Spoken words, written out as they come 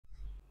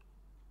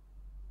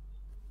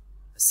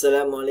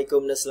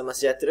Assalamualaikum dan selamat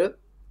sejahtera.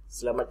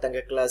 Selamat datang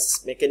ke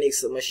kelas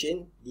Mechanics of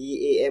Machine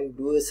di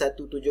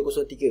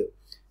AM21703.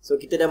 So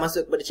kita dah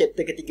masuk kepada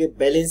chapter ketiga,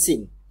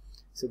 balancing.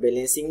 So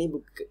balancing ni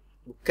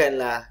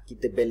bukanlah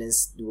kita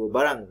balance dua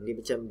barang. Dia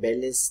macam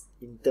balance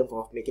in term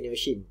of mechanical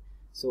machine.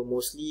 So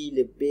mostly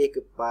lebih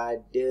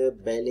kepada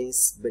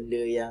balance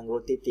benda yang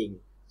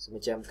rotating. So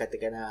macam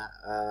katakanlah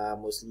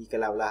mostly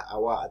kalau lah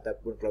awak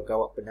ataupun kalau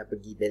awak pernah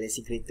pergi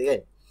balancing kereta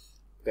kan,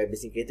 bukan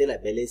balancing kereta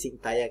lah, balancing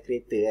tayar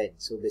kereta kan.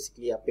 So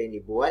basically apa yang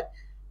dia buat,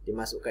 dia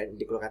masukkan,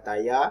 dia keluarkan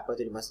tayar, lepas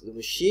tu dia masuk ke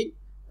mesin,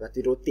 lepas tu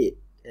dia rotate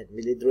kan.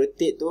 Bila dia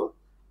rotate tu,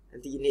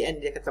 nanti ini kan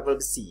dia akan tampal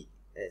besi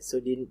kan? So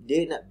dia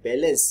nak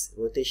balance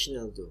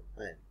rotational tu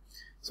kan.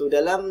 So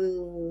dalam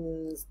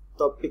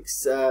topik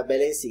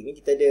balancing ni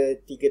kita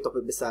ada 3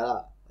 topik besar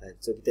lah kan?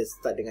 So kita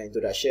start dengan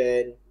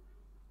introduction.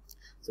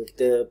 So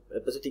kita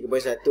lepas tu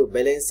 3.1,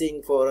 balancing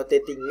for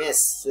rotating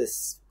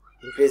masses,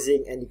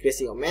 increasing and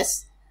decreasing of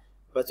mass.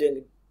 Lepas tu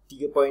yang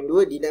 3.2,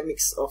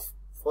 dynamics of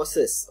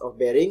forces of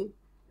bearing.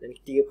 Dan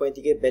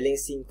 3.3,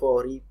 balancing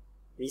for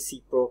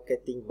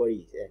reciprocating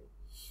body kan.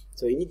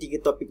 So ini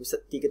 3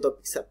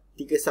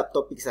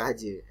 subtopik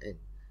sahaja kan.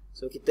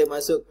 So kita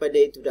masuk pada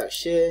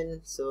introduction.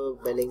 So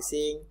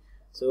balancing.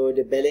 So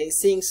the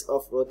balancings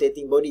of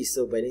rotating bodies.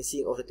 So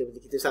balancing of rotating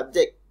bodies, kita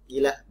subject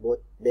ialah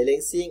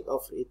balancing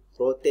of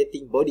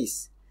rotating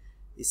bodies.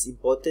 It's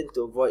important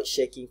to avoid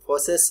shaking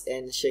forces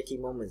and shaking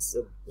moments.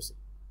 So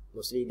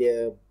mostly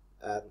dia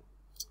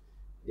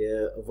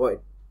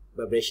avoid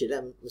vibration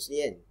lah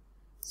mostly kan.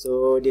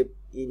 So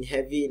in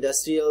heavy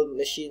industrial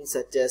machines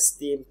such as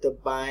steam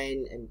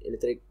turbine and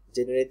electric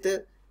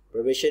generator,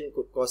 vibration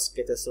could cause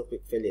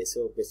catastrophic failure.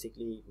 So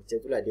basically macam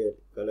tu lah dia,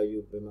 kalau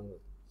you memang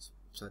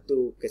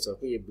satu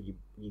catastrophic, dia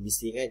bunyi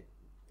bising kan.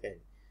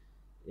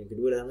 Yang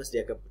kedua lah mas,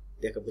 dia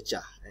akan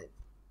pecah kan.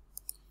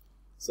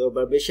 So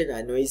vibration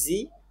are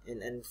noisy and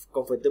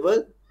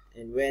uncomfortable,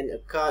 and when a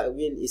car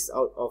wheel is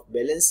out of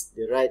balance,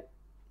 the ride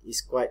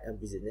is quite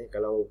unpleasant.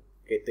 Kalau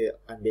kereta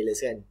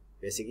unbalance kan,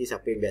 basically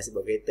siapa yang biasa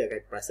bawa kereta akan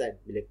perasan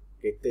bila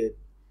kereta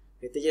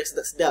je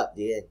sedap-sedap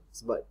je kan,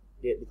 sebab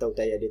dia tahu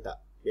tayar dia tak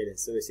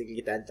balance. So basically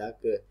kita hantar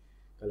ke,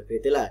 kalau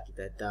kereta lah,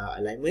 kita hantar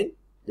alignment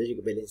dan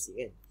juga balancing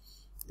kan.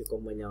 Itu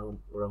common yang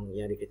orang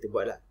yang ada kereta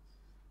buat lah.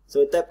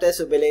 So type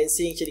of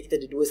balancing actually kita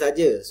ada 2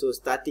 saja. So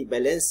static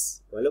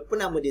balance,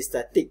 walaupun nama dia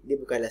static,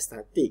 dia bukanlah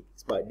static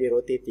sebab dia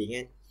rotating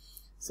kan.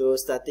 So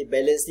static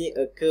balance ni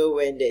occur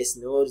when there is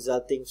no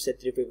resulting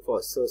centrifugal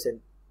force. So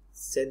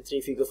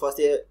centrifugal force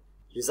dia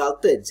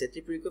resultant.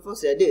 Centrifugal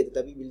force dia ada,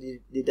 tetapi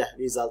bila dia dah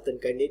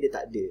resultantkan dia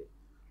tak ada.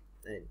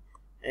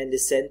 And the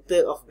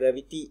center of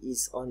gravity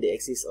is on the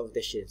axis of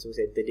rotation. So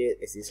center dia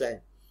axis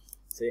lah.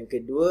 So yang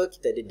kedua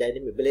kita ada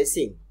dynamic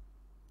balancing.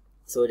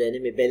 So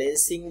dynamic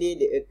balancing dia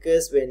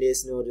occurs when there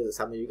is no,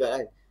 sama juga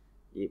kan.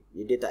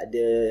 Dia tak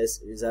ada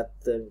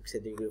resultant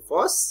centrifugal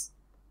force,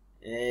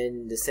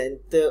 and the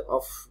center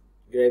of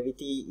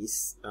gravity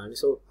is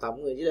so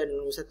sama je lah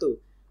dengan nombor 1.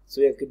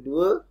 So yang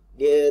kedua,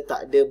 dia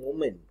tak ada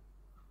moment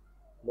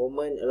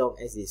along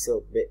axis.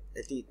 So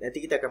nanti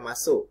kita akan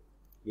masuk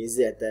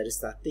beza antara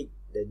static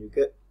dan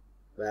juga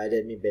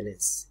dynamic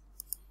balance.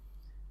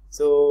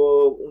 So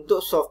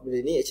untuk solve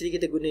benda ni, actually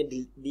kita guna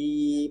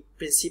di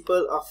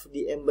principle of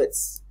the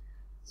embeds.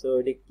 So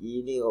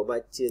ini awak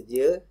baca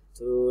je.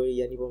 So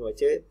yang ni pun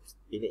baca,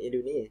 ini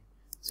dulu ni.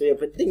 So yang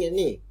penting yang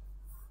ni.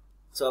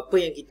 So apa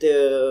yang kita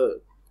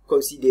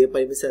consider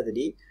paling besar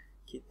tadi,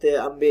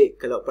 kita ambil,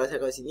 kalau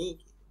perasan kat sini,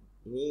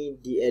 ini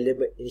the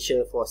element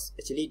initial force.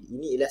 Actually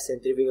ini ialah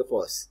centrifugal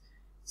force.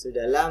 So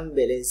dalam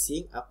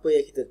balancing, apa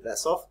yang kita nak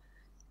solve,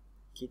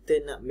 kita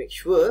nak make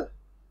sure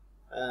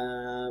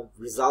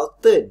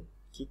resultant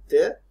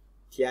kita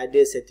tiada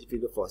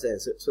centrifugal force kan.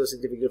 So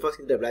centrifugal force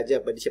kita dah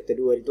belajar pada chapter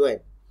 2 hari tu kan.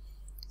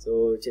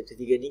 So chapter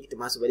 3 ni kita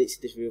masuk balik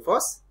centrifugal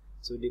force.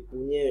 So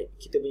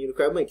kita punya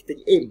requirement, kita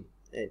aim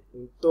kan,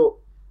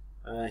 untuk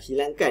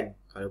hilangkan,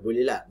 kalau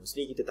boleh lah.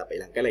 Mostly kita tak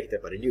payah hilangkan lah, kita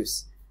dapat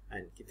reduce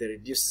kan. Kita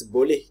reduce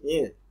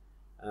sebolehnya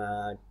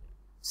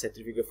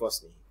centrifugal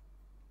force ni.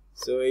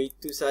 So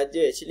itu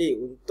saja actually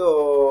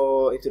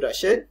untuk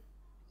introduction.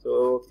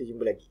 So kita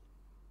jumpa lagi.